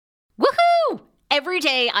Every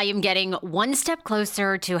day I am getting one step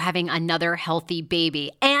closer to having another healthy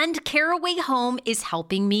baby, and Caraway Home is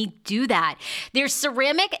helping me do that. Their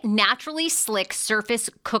ceramic, naturally slick surface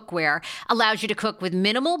cookware allows you to cook with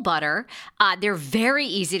minimal butter. They're very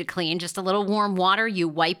easy to clean, just a little warm water, you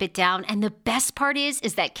wipe it down. And the best part is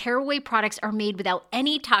that Caraway products are made without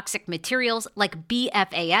any toxic materials like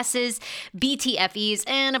BFASs, BTFEs,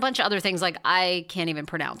 and a bunch of other things like I can't even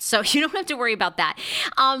pronounce. So you don't have to worry about that.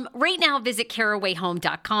 Right now, visit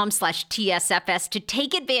carawayhome.com/TSFS to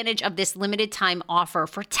take advantage of this limited time offer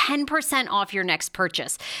for 10% off your next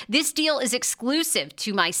purchase. This deal is exclusive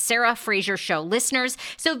to my Sarah Fraser Show listeners.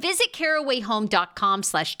 So visit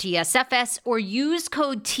carawayhome.com/TSFS or use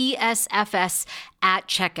code TSFS at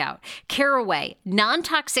checkout. Caraway,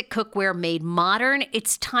 non-toxic cookware made modern.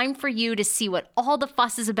 It's time for you to see what all the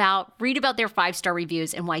fuss is about, read about their 5-star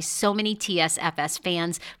reviews, and why so many TSFS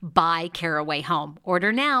fans buy Caraway Home.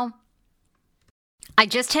 Order now. I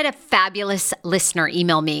just had a fabulous listener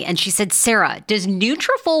email me, and she said, Sarah, does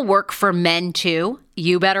Nutrafol work for men too?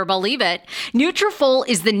 You better believe it. Nutrafol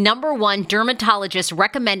is the #1 dermatologist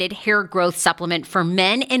recommended hair growth supplement for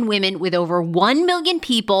men and women, with over 1 million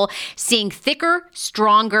people seeing thicker,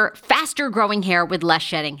 stronger, faster growing hair with less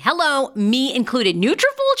shedding. Hello, me included.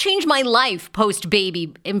 Nutrafol changed my life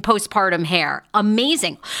post-baby and postpartum hair.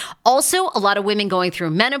 Amazing. Also, a lot of women going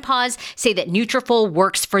through menopause say that Nutrafol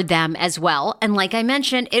works for them as well. And like I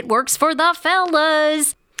mentioned, it works for the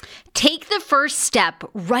fellas. Take the first step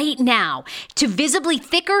right now to visibly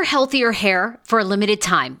thicker, healthier hair for a limited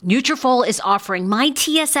time. Nutrafol is offering my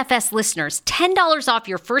TSFS listeners $10 off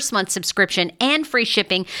your first month subscription and free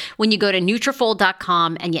shipping when you go to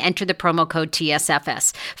Nutrafol.com and you enter the promo code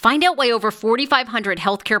TSFS. Find out why over 4,500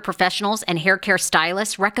 healthcare professionals and hair care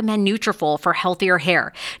stylists recommend Nutrafol for healthier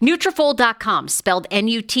hair. Nutrafol.com, spelled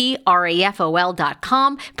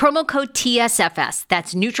Nutrafol.com, promo code TSFS.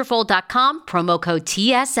 That's Nutrafol.com, promo code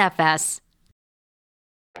TSFS.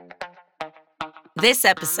 This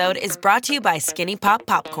episode is brought to you by Skinny Pop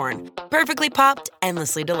Popcorn. Perfectly popped,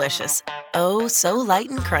 endlessly delicious. Oh, so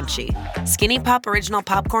light and crunchy. Skinny Pop Original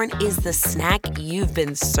Popcorn is the snack you've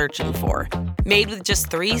been searching for. Made with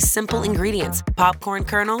just 3 simple ingredients: popcorn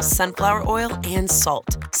kernels, sunflower oil, and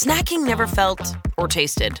salt. Snacking never felt or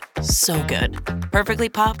tasted so good. Perfectly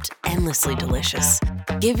popped, endlessly delicious.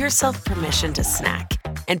 Give yourself permission to snack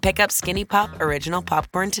and pick up Skinny Pop Original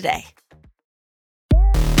Popcorn today.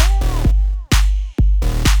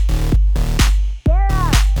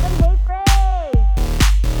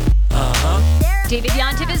 David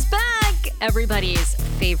Yontef is back, everybody's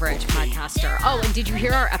favorite podcaster. Oh, and did you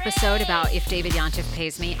hear our episode about if David Yontef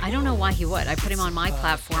pays me? I don't know why he would. I put him on my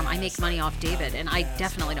platform. I make money off David, and I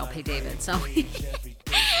definitely don't pay David. So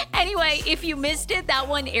anyway, if you missed it, that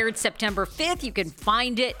one aired September 5th. You can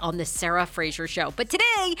find it on the Sarah Fraser Show. But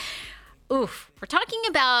today, we're talking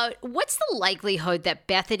about what's the likelihood that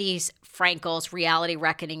Bethenny's Frankel's reality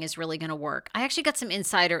reckoning is really going to work. I actually got some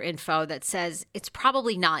insider info that says it's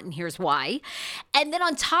probably not, and here's why. And then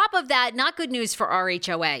on top of that, not good news for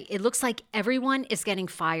RHOA. It looks like everyone is getting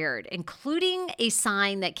fired, including a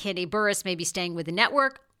sign that Candy Burris may be staying with the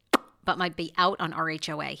network, but might be out on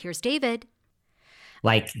RHOA. Here's David.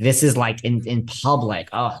 Like, this is like in public.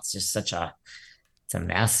 Oh, it's just it's a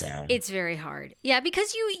mess there. It's very hard. Yeah,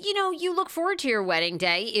 because you look forward to your wedding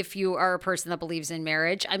day if you are a person that believes in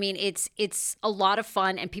marriage. I mean, it's a lot of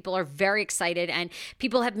fun, and people are very excited, and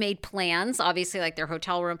people have made plans, obviously, like their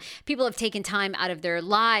hotel room. People have taken time out of their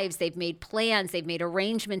lives. They've made plans. They've made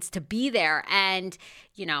arrangements to be there. And,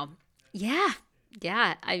 yeah,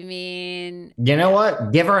 I mean... You know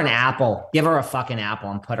what? Give her an apple. Give her a fucking apple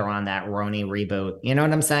and put her on that RHOA reboot. You know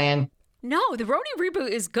what I'm saying? No, the RHOA reboot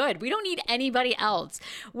is good. We don't need anybody else.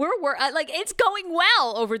 We're like, it's going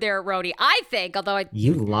well over there at RHOA, I think, although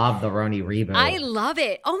You love the RHOA reboot. I love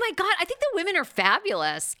it. Oh my God, I think the women are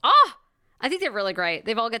fabulous. Oh, I think they're really great.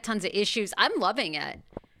 They've all got tons of issues. I'm loving it.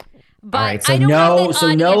 But all right, so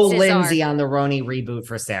no Lindsay on the RHOA reboot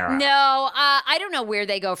for Sarah. No, I don't know where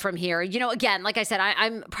they go from here. Again, like I said,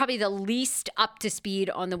 I'm probably the least up to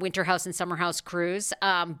speed on the Winter House and Summer House cruise,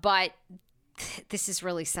 but this is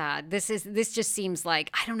really sad. This just seems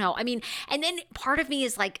like, I don't know. I mean, and then part of me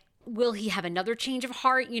is like, will he have another change of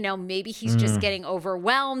heart? Maybe he's just getting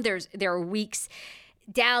overwhelmed. There are weeks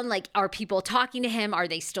down. Like, are people talking to him? Are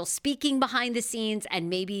they still speaking behind the scenes?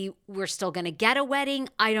 And maybe we're still going to get a wedding.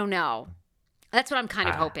 I don't know. That's what I'm kind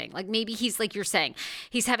of hoping. Like, maybe he's, like you're saying,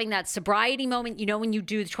 he's having that sobriety moment. When you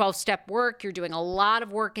do the 12-step work, you're doing a lot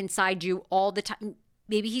of work inside you all the time.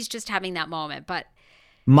 Maybe he's just having that moment, but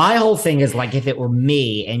my whole thing is like, if it were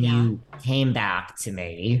me and you came back to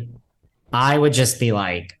me, I would just be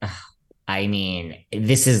like, I mean,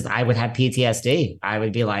 I would have PTSD. I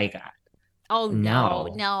would be like, Oh, no,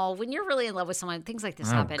 no. no. When you're really in love with someone, things like this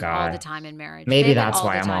Oh happen all the God. time in marriage. They Maybe happen that's all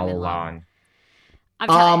why the I'm time all in love. alone. I'm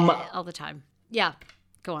Um, all the time. Yeah,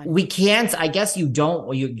 go on. we can't. I guess you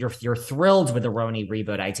don't. You're thrilled with the Roni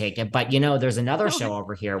reboot. I take it, but there's another show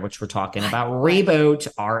over here which we're talking about. What? Reboot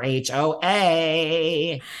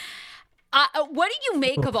RHOA. What do you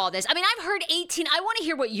make of all this? I mean, I've heard 18. I want to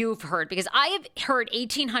hear what you've heard because I have heard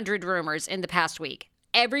 1,800 rumors in the past week.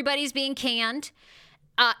 Everybody's being canned.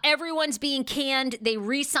 Everyone's being canned. They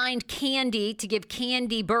re-signed Candy to give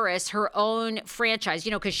Candy Burris her own franchise.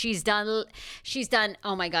 Because she's done.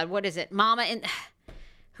 Oh my God, what is it? Mama and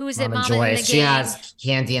who is it? Mama Mama and the Joyce. Gang. She has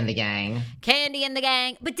Candy and the Gang. Candy and the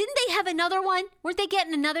Gang. But didn't they have another one? Weren't they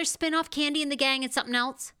getting another spinoff? Candy and the Gang and something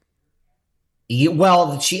else?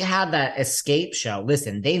 Well, she had that escape show.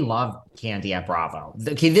 Listen, they love Candy at Bravo.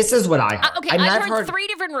 Okay, this is what I heard. Okay, I've heard three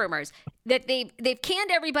different rumors that they've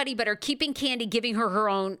canned everybody, but are keeping Candy, giving her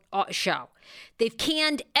own show. They've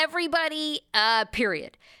canned everybody.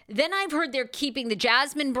 Period. Then I've heard they're keeping the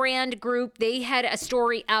Jasmine brand group. They had a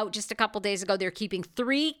story out just a couple days ago. They're keeping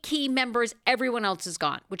 3 key members. Everyone else is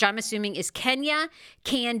gone, which I'm assuming is Kenya,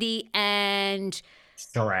 Candy, and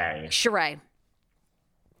Sheree.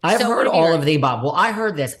 I've heard all of the above. Well, I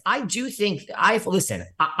heard this. I do think I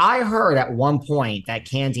heard at one point that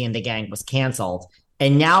Candy and the Gang was canceled,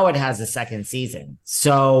 and now it has a second season.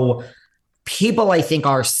 So people, I think,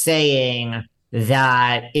 are saying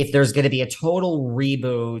that if there's going to be a total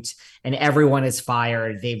reboot and everyone is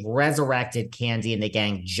fired, they've resurrected Candy and the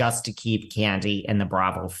Gang just to keep Candy and the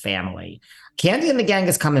Bravo family. Candy and the Gang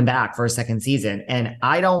is coming back for a second season, and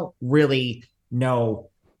I don't really know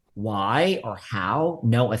why or how.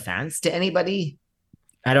 No offense to anybody.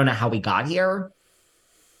 I don't know how we got here.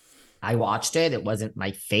 I watched it. It wasn't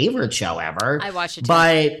my favorite show ever. I watched it too.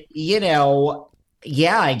 But,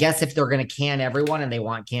 yeah, I guess if they're going to can everyone and they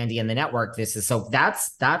want Candy in the network, that's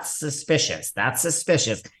suspicious. That's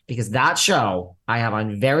suspicious because that show, I have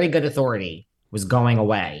on very good authority, was going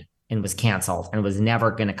away and was canceled and was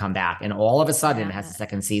never going to come back. And all of a sudden it has a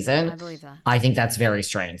second season. I believe that. I think that's very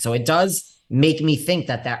strange. So it does make me think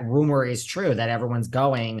that rumor is true, that everyone's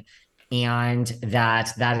going and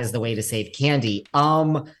that is the way to save Candy.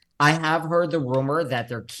 I have heard the rumor that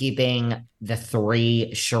they're keeping the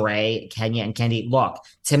 3, Sheree, Kenya, and Candy. Look,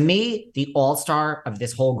 to me, the all-star of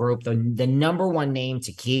this whole group, the number 1 name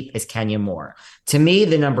to keep is Kenya Moore. To me,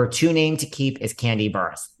 the number 2 name to keep is Candy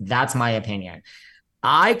Burris. That's my opinion.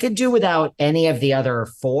 I could do without any of the other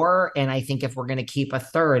 4, and I think if we're going to keep a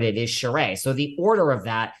 3rd, it is Sheree. So the order of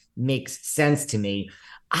that makes sense to me.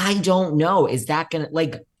 I don't know. Is that going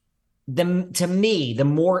to, to me, the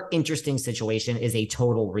more interesting situation is a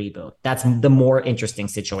total reboot. That's the more interesting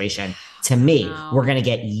situation to me. We're going to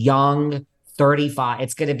get young 35.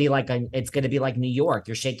 It's going to be like New York.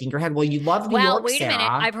 You're shaking your head. Well, you love New York, wait Sarah. a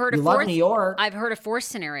minute. I've heard love New York. I've heard a fourth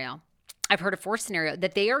scenario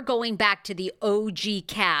that they are going back to the OG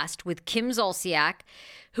cast with Kim Zolciak,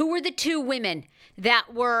 who were the 2 women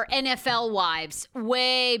that were NFL wives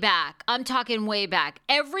way back. I'm talking way back.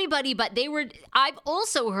 Everybody, but I've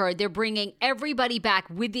also heard they're bringing everybody back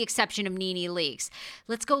with the exception of Nene Leakes.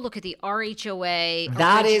 Let's go look at the RHOA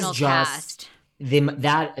that original is cast.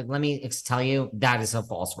 Let me tell you, that is a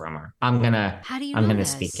false rumor. I'm gonna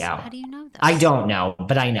speak out. How do you know that? I don't know,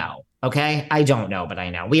 but I know. Okay? I don't know, but I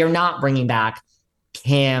know. We are not bringing back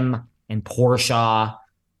Kim and Portia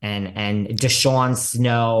and Deshaun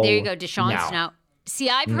Snow. There you go, Deshaun Snow. See,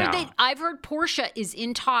 I've heard Portia is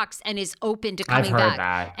in talks and is open to coming back.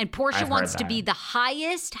 That. And Portia wants to be the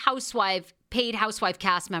highest paid housewife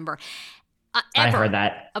cast member ever. I heard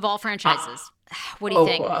that. Of all franchises. What do you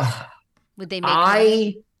think? Would they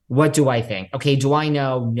make What do I think? Okay, do I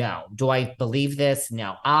know? No. Do I believe this?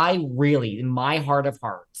 No. I really, in my heart of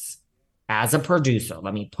hearts, as a producer,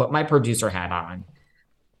 let me put my producer hat on.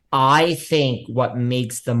 I think what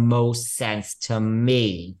makes the most sense to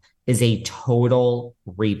me is a total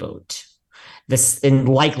reboot. This is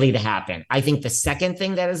likely to happen. I think the second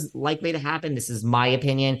thing that is likely to happen, this is my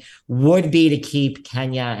opinion, would be to keep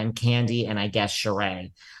Kenya and Candy and I guess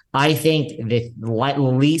Sheree. I think the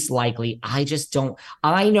least likely,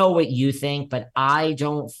 I know what you think, but I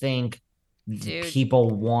don't think people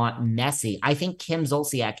want messy. I think Kim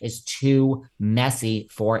Zolciak is too messy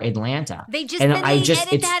for Atlanta. They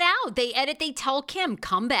edit that out. They tell Kim,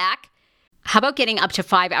 come back. How about getting up to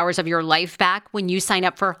 5 hours of your life back when you sign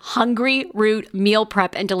up for Hungry Root meal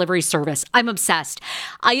prep and delivery service? I'm obsessed.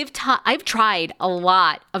 I've tried a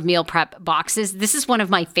lot of meal prep boxes. This is one of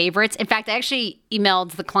my favorites. In fact, I actually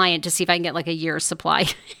emailed the client to see if I can get like a year's supply.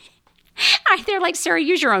 They're like, Sarah,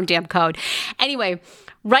 use your own damn code. Anyway,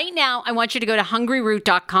 right now, I want you to go to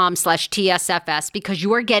hungryroot.com/TSFS because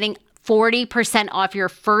you are getting 40% off your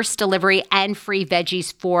first delivery and free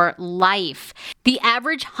veggies for life. The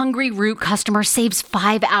average Hungry Root customer saves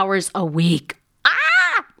 5 hours a week.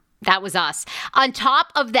 That was us. On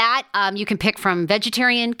top of that, you can pick from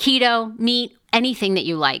vegetarian, keto, meat, anything that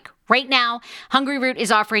you like. Right now, Hungry Root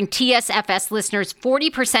is offering TSFS listeners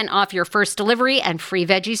 40% off your first delivery and free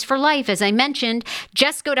veggies for life. As I mentioned,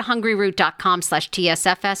 just go to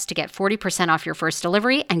hungryroot.com/TSFS to get 40% off your first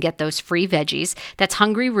delivery and get those free veggies. That's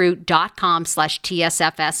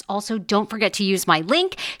hungryroot.com/TSFS. Also, don't forget to use my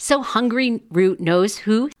link so Hungry Root knows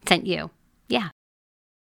who sent you. Yeah.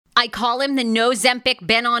 I call him the no-Zempic,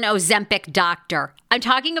 been on Ozempic doctor. I'm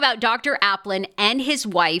talking about Dr. Applin and his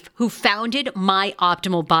wife who founded My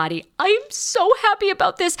Optimal Body. I'm so happy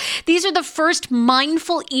about this. These are the first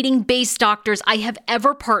mindful eating-based doctors I have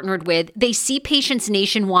ever partnered with. They see patients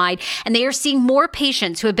nationwide, and they are seeing more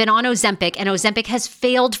patients who have been on Ozempic, and Ozempic has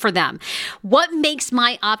failed for them. What makes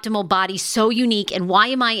My Optimal Body so unique, and why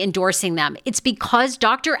am I endorsing them? It's because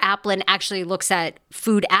Dr. Applin actually looks at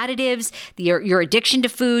food additives, your addiction to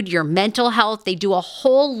food, your mental health. They do a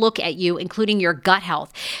whole look at you, including your gut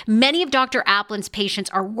health. Many of Dr. Applin's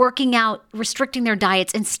patients are working out, restricting their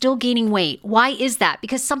diets, and still gaining weight. Why is that?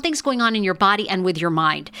 Because something's going on in your body and with your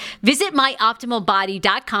mind. Visit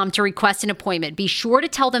myoptimalbody.com to request an appointment. Be sure to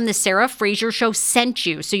tell them the Sarah Fraser Show sent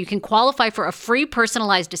you so you can qualify for a free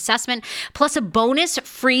personalized assessment plus a bonus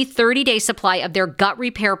free 30-day supply of their gut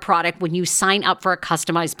repair product when you sign up for a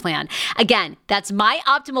customized plan. Again, that's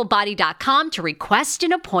myoptimalbody.com to request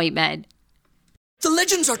an appointment. The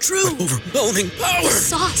legends are true. Overwhelming power! The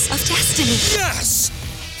sauce of destiny. Yes!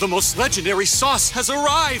 The most legendary sauce has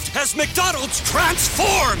arrived as McDonald's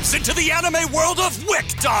transforms into the anime world of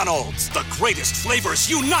WickDonald's. The greatest flavors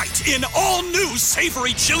unite in all new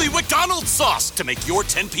savory chili McDonald's sauce to make your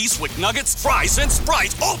 10-piece Wick Nuggets, fries, and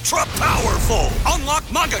Sprite ultra-powerful.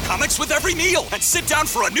 Unlock manga comics with every meal and sit down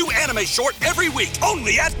for a new anime short every week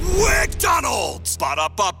only at WickDonald's.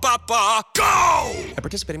 Ba-da-ba-ba-ba, go! At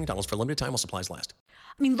participating McDonald's for a limited time while supplies last.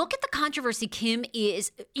 I mean, look at the controversy Kim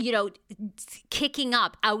is, kicking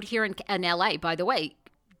up out here in LA. By the way,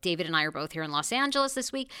 David and I are both here in Los Angeles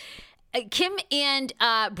this week. Kim and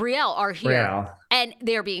Brielle are here, and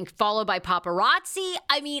they're being followed by paparazzi.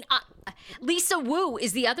 I mean, Lisa Wu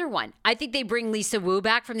is the other one. I think they bring Lisa Wu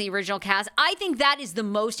back from the original cast. I think that is the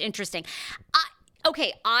most interesting.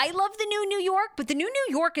 Okay, I love the new New York, but the new New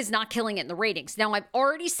York is not killing it in the ratings. Now, I've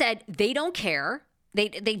already said they don't care. They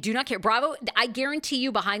do not care. Bravo, I guarantee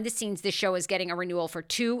you behind the scenes, this show is getting a renewal for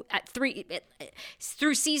 2, 3.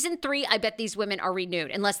 Through season 3, I bet these women are renewed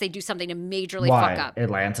unless they do something to majorly fuck up.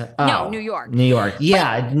 Atlanta? No, New York. New York.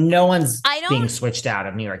 Yeah, but no one's being switched out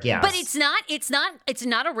of New York. Yeah. But it's not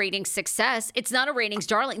a ratings success. It's not a ratings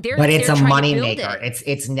darling. But it's a money maker.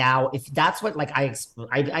 It's now, if that's what, like, I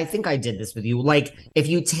think I did this with you. Like, if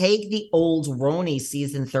you take the old RHOA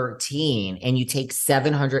season 13 and you take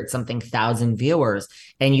 700 something thousand viewers,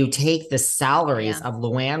 and you take the salaries of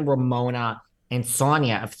Luann, Ramona, and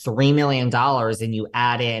Sonia of $3 million, and you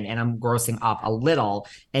add in, and I'm grossing up a little,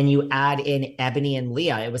 and you add in Ebony and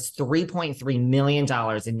Leah, it was $3.3 million,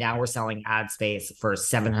 and now we're selling ad space for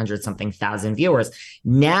 700 something thousand viewers.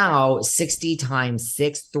 Now 60 times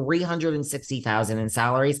 6, 360,000 in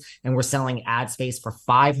salaries, and we're selling ad space for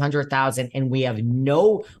 500,000, and we have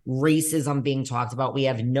no racism being talked about. We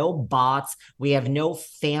have no bots. We have no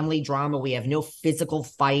family drama. We have no physical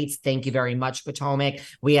fights. Thank you very much, Potomac.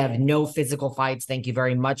 We have no physical fights. Thank you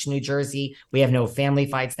very much, New Jersey. We have no family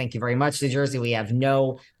fights. Thank you very much, New Jersey. We have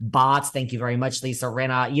no bots. Thank you very much, Lisa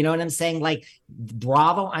Rinna. You know what I'm saying? Like,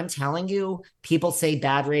 Bravo, I'm telling you, people say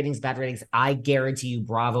bad ratings. I guarantee you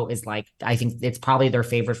Bravo is like, I think it's probably their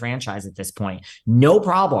favorite franchise at this point. No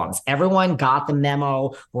problems. Everyone got the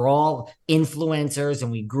memo. We're all influencers,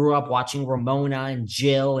 and we grew up watching Ramona and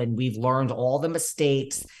Jill, and we've learned all the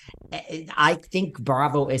mistakes. I think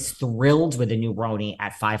Bravo is thrilled with the new RHOA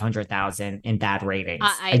at 500,000 in bad ratings.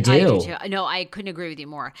 I do. I do too. No, I couldn't agree with you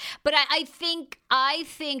more. But I think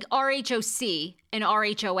RHOC and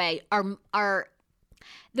RHOA are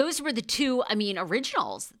those were the two,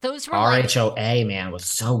 originals. Those were RHOA, man, was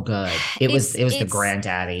so good. It was the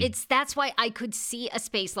granddaddy. That's why I could see a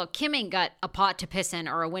space. Look, Kim ain't got a pot to piss in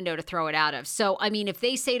or a window to throw it out of. So, if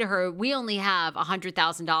they say to her, we only have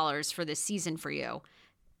 $100,000 for this season for you.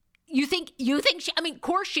 You think she, of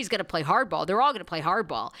course she's going to play hardball. They're all going to play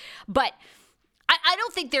hardball. But I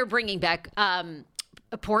don't think they're bringing back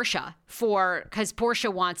Portia because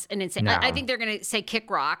Portia wants an insane. No. I think they're going to say kick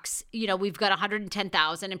rocks. We've got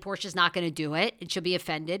 110,000 and Portia's not going to do it. And she'll be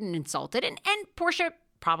offended and insulted. And Portia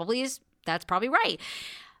that's probably right.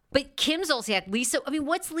 But Kim Zolciak, Lisa,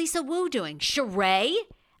 what's Lisa Wu doing? Sheree?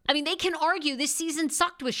 They can argue this season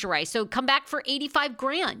sucked with Sheree, so come back for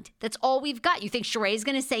 $85,000. That's all we've got. You think Sheree's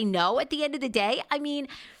going to say no at the end of the day?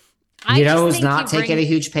 Who's not taking a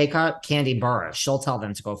huge pay cut? Candy Burris. She'll tell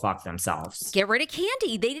them to go fuck themselves. Get rid of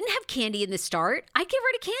Candy. They didn't have Candy in the start. I'd get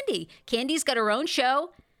rid of Candy. Candy's got her own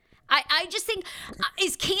show. I just think,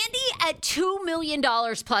 is Candy at $2 million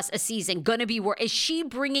plus a season going to be worth? Is she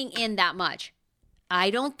bringing in that much? I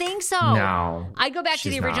don't think so. No. I'd go back to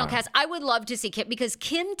the original not. cast. I would love to see Kim because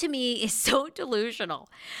Kim to me is so delusional.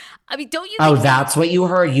 Don't you think? Oh, that's what you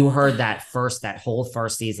heard? You heard that whole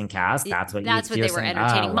first season cast? That's what they were saying?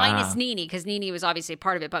 entertaining. Oh, Minus wow. Nene, because Nene was obviously a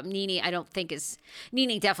part of it. But Nene, I don't think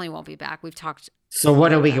Nene definitely won't be back. We've talked. So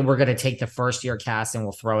what we're going to take the first year cast and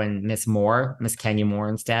we'll throw in Miss Kenya Moore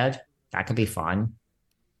instead? That could be fun.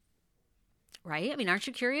 Right? Aren't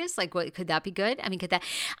you curious? What could that be good? I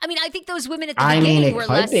think those women at the beginning were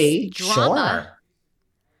less drama. Sure.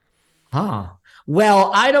 Huh.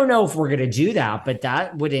 Well, I don't know if we're going to do that, but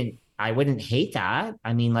I wouldn't hate that.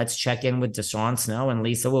 Let's check in with Deshaun Snow and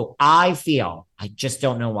Lisa Wu. I just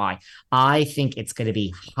don't know why. I think it's going to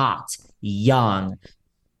be hot, young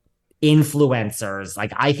influencers.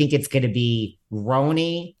 I think it's going to be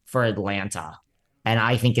Roni for Atlanta. And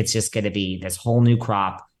I think it's just going to be this whole new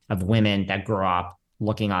crop of women that grew up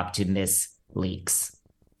looking up to Miss Leaks.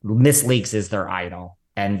 Miss Leaks is their idol.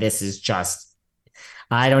 And this is just,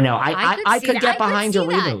 I don't know. I could get behind a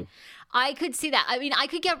reboot. I could see that. I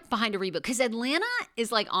could get behind a reboot because Atlanta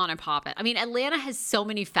is on and popping. Atlanta has so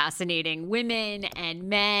many fascinating women and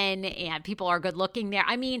men and people are good looking there.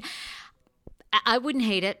 I wouldn't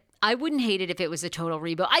hate it. I wouldn't hate it if it was a total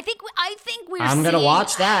reboot. I'm going to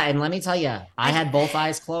watch that. And let me tell you, I had both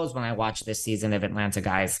eyes closed when I watched this season of Atlanta,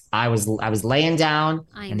 guys. I was laying down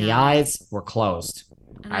and the eyes were closed.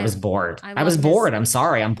 And I was bored. I was bored. I'm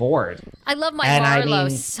sorry. I'm bored. I love my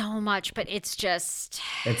Marlo so much, but it's just.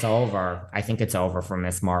 It's over. I think it's over for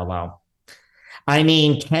Miss Marlo.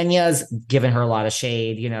 Kenya's given her a lot of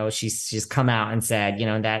shade. She's come out and said,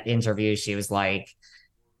 in that interview, she was like,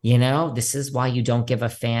 this is why you don't give a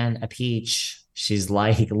fan a peach. She's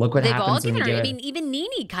like, look what happens when you give it. Even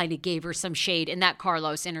Nene kind of gave her some shade in that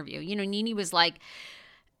Carlos interview. Nene was like,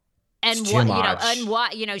 and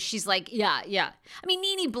what, she's like, yeah.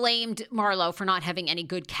 Nene blamed Marlo for not having any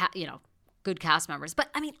good cast members. But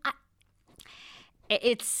I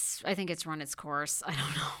think it's run its course. I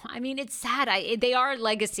don't know. It's sad. They are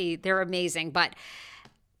legacy. They're amazing, but.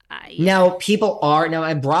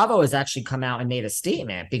 And Bravo has actually come out and made a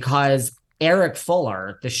statement because Eric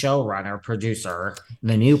Fuller, the showrunner, producer,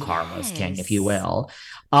 the new Carlos King, if you will,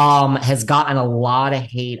 has gotten a lot of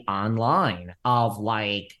hate online of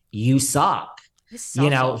you suck. He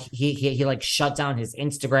shut down his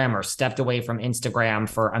Instagram or stepped away from Instagram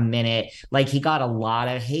for a minute. He got a lot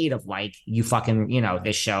of hate of you fucking,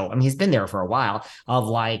 this show. He's been there for a while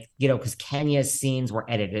of because Kenya's scenes were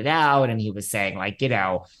edited out and he was saying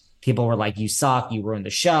people were like, you suck, you ruined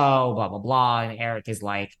the show, blah, blah, blah. And Eric is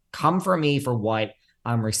like, come for me for what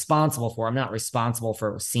I'm responsible for. I'm not responsible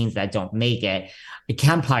for scenes that don't make it.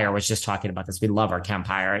 Campire was just talking about this. We love our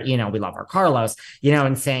Campire, we love our Carlos,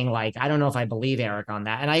 and saying I don't know if I believe Eric on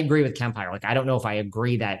that. And I agree with Campire. I don't know if I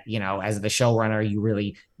agree that, as the showrunner, you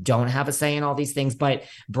really don't have a say in all these things. But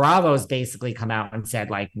Bravo's basically come out and said,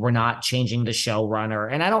 we're not changing the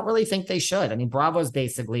showrunner. And I don't really think they should. Bravo's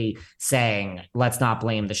basically saying, let's not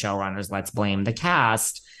blame the showrunners. Let's blame the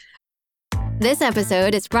cast. This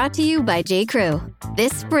episode is brought to you by J.Crew.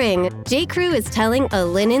 This spring, J.Crew is telling a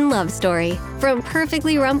linen love story. From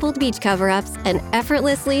perfectly rumpled beach cover-ups and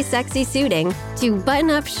effortlessly sexy suiting to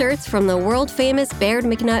button-up shirts from the world-famous Baird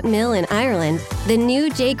McNutt Mill in Ireland, the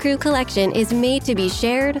new J.Crew collection is made to be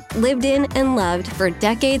shared, lived in, and loved for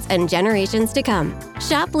decades and generations to come.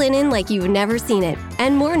 Shop linen like you've never seen it,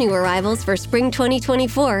 and more new arrivals for spring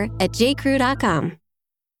 2024 at jcrew.com.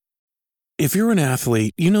 If you're an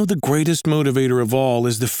athlete, the greatest motivator of all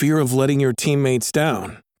is the fear of letting your teammates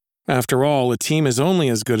down. After all, a team is only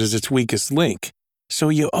as good as its weakest link. So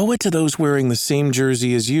you owe it to those wearing the same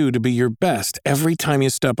jersey as you to be your best every time you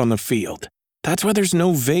step on the field. That's why there's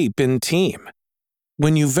no vape in team.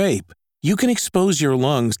 When you vape, you can expose your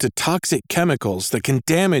lungs to toxic chemicals that can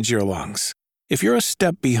damage your lungs. If you're a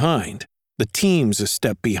step behind, the team's a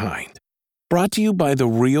step behind. Brought to you by The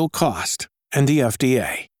Real Cost and the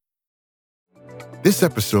FDA. This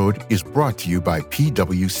episode is brought to you by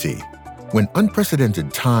PwC. When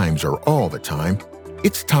unprecedented times are all the time,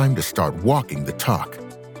 It's time to start walking the talk.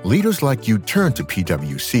 Leaders like you turn to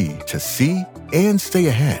PwC to see and stay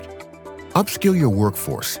ahead. Upskill your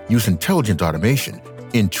workforce, use intelligent automation,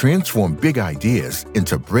 and transform big ideas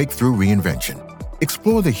into breakthrough reinvention.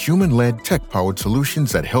 Explore the human-led, tech-powered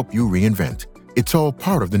solutions that help you reinvent. It's all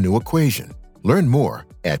part of the new equation. Learn more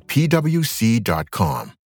at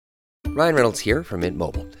pwc.com. Ryan Reynolds here from Mint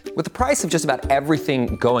Mobile. With the price of just about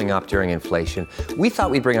everything going up during inflation, we thought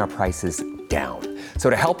we'd bring our prices down. So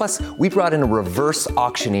to help us, we brought in a reverse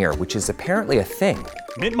auctioneer, which is apparently a thing.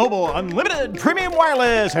 Mint Mobile Unlimited Premium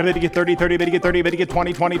Wireless. How to get 30, 30, bit to get 30, bit to get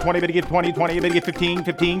 20, 20, 20, bit to get 20, 20, bit to get 15,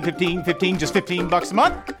 15, 15, 15, just $15 a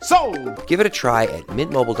month? Sold! Give it a try at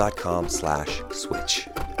mintmobile.com/switch.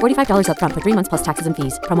 $45 up front for 3 months plus taxes and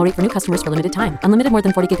fees. Promo rate for new customers for limited time. Unlimited more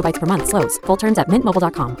than 40 gigabytes per month. Slows full terms at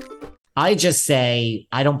mintmobile.com. I just say,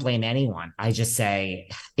 I don't blame anyone. I just say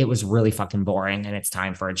it was really fucking boring and it's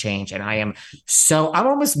time for a change. And I'm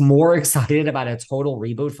almost more excited about a total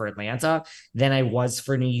reboot for Atlanta than I was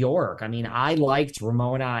for New York. I mean, I liked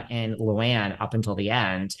Ramona and Luann up until the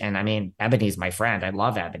end. And I mean, Ebony's my friend. I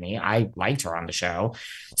love Ebony. I liked her on the show.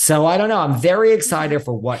 So I don't know. I'm very excited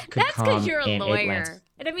for what could come in Atlanta. That's because you're a lawyer.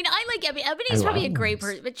 And I mean, I like Ebony. Ebony's probably a great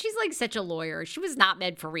person, but she's like such a lawyer. She was not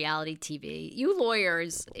meant for reality TV. You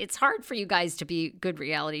lawyers, it's hard for you guys to be good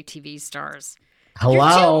reality TV stars.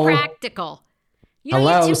 Hello. You're too practical.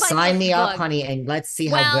 Hello, sign me up, honey, and let's see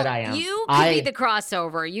how good I am. You could be the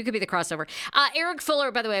crossover. You could be the crossover. Eric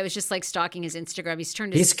Fuller, by the way, I was just like stalking his Instagram. He's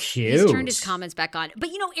turned his comments back on.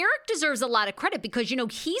 But Eric deserves a lot of credit because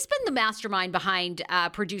he's been the mastermind behind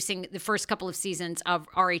producing the first couple of seasons of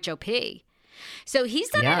RHOP. So he's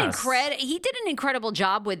done he did an incredible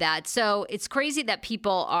job with that. So it's crazy that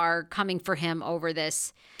people are coming for him over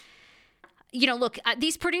this. Look,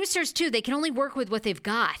 these producers too, they can only work with what they've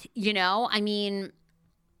got, I mean,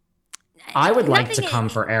 I would like to come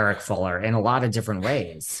for Eric Fuller in a lot of different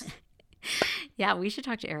ways. Yeah, we should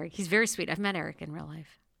talk to Eric. He's very sweet. I've met Eric in real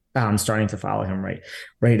life. I'm starting to follow him right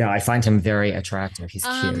now. I find him very attractive. He's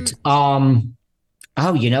cute.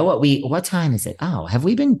 Oh, you know what? What time is it? Oh, do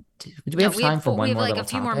we have time for one more? We have like a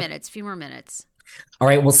few more minutes. All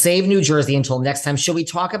right, we'll save New Jersey until next time. Should we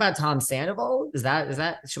talk about Tom Sandoval? Is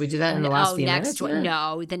that should we do that in the last few minutes?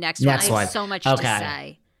 No, the next one. I have so much to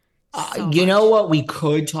say. You know what we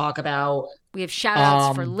could talk about? We have shout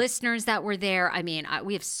outs for listeners that were there. I mean,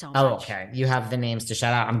 we have so much. Oh, okay. You have the names to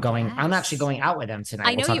shout out. I'm actually going out with them tonight.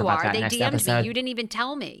 I know you are. They DM'd me. You didn't even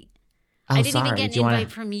tell me. I didn't even get an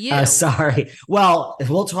invite from you. Sorry. Well,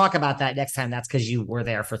 we'll talk about that next time. That's because you were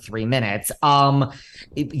there for 3 minutes.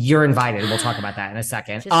 You're invited. We'll talk about that in a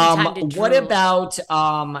second. What about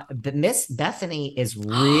Miss Bethenny is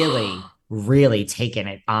really taking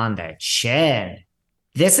it on the chin.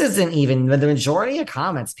 This isn't even the majority of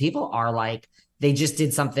comments. People are like, they just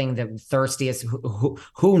did something the thirstiest,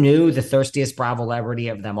 who knew the thirstiest Bravo celebrity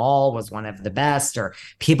of them all was one of the best, or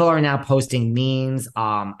people are now posting memes.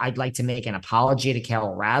 I'd like to make an apology to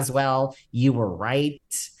Carol Raswell. You were right.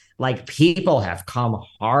 Like, people have come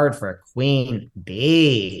hard for Queen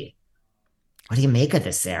Bee. What do you make of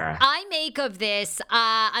this, Sarah? I make of this,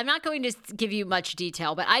 I'm not going to give you much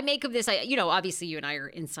detail, but I make of this, obviously you and I are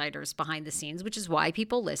insiders behind the scenes, which is why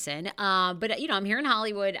people listen. But I'm here in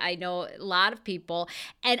Hollywood. I know a lot of people.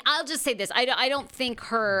 And I'll just say this. I don't think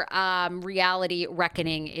her reality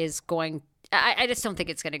reckoning is going I just don't think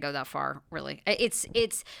it's going to go that far, really.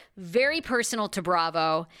 It's very personal to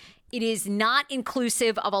Bravo. It is not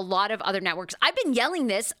inclusive of a lot of other networks. I've been yelling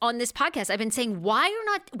this on this podcast. I've been saying, why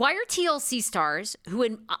are TLC stars,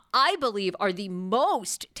 who I believe are the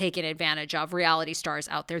most taken advantage of reality stars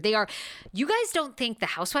out there? You guys don't think the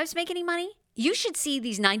Housewives make any money? You should see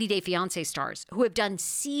these 90 Day Fiancé stars who have done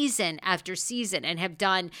season after season and have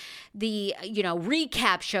done the,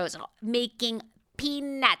 recap shows, making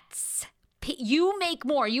peanuts. You make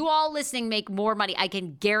more. You all listening make more money. I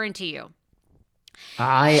can guarantee you.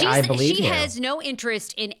 I believe she you. has no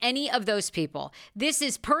interest in any of those people. This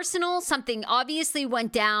is personal. Something obviously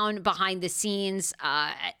went down behind the scenes.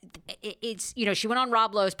 She went on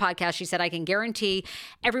Rob Lowe's podcast. She said, I can guarantee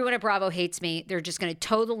everyone at Bravo hates me. They're just going to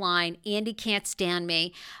toe the line. Andy can't stand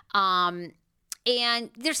me. And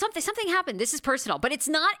there's something happened. This is personal, but it's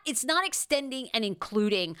not extending and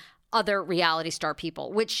including other reality star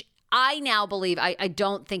people, which I now believe, I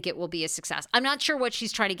don't think it will be a success. I'm not sure what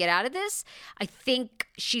she's trying to get out of this. I think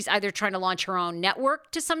she's either trying to launch her own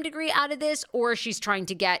network to some degree out of this, or she's trying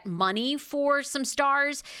to get money for some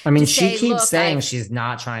stars. I mean, she keeps saying she's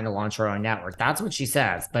not trying to launch her own network. That's what she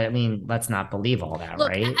says. But I mean, let's not believe all that,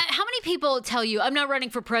 right? How many people tell you, I'm not running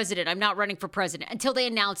for president, I'm not running for president, until they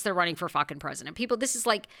announce they're running for fucking president? People, this is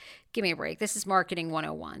like, give me a break. This is marketing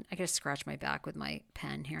 101. I got to scratch my back with my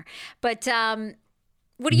pen here. But,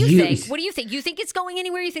 what do you think? What do you think? You think it's going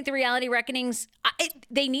anywhere? You think the reality reckonings,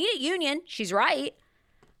 they need a union. She's right.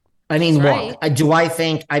 I mean, what do I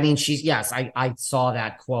think? I mean, I saw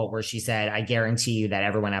that quote where she said, I guarantee you that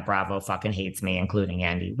everyone at Bravo fucking hates me, including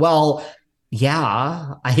Andy. Well,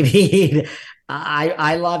 yeah, I mean,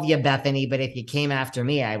 I love you, Bethenny, but if you came after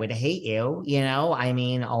me, I would hate you, I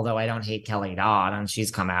mean, although I don't hate Kelly Dodd and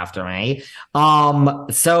she's come after me.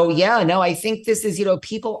 So yeah, no, I think this is,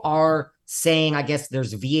 people are saying, I guess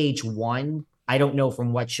there's VH1. I don't know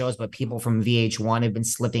from what shows, but people from VH1 have been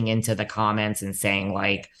slipping into the comments and saying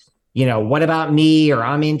like, what about me? Or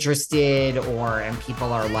I'm interested, and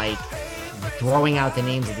people are like throwing out the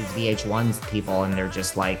names of these VH1's people, and they're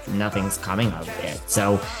just like, nothing's coming of it.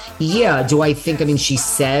 So yeah, do I think, she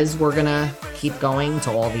says we're gonna keep going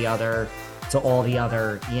to all the other,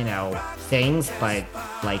 things, but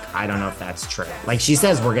like, I don't know if that's true. Like she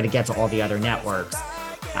says, we're gonna get to all the other networks.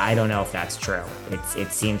 I don't know if that's true.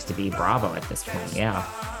 It seems to be Bravo at this point. Yeah.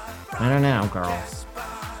 I don't know, girl.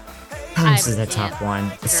 This is a tough one.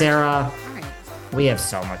 Sarah, we have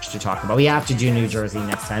so much to talk about. We have to do New Jersey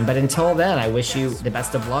next time. But until then, I wish you the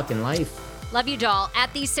best of luck in life. Love you, doll.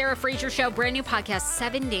 At the Sarah Fraser Show, brand new podcast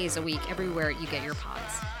 7 days a week, everywhere you get your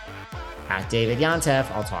pods. At David Yontef.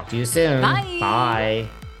 I'll talk to you soon. Bye. Bye.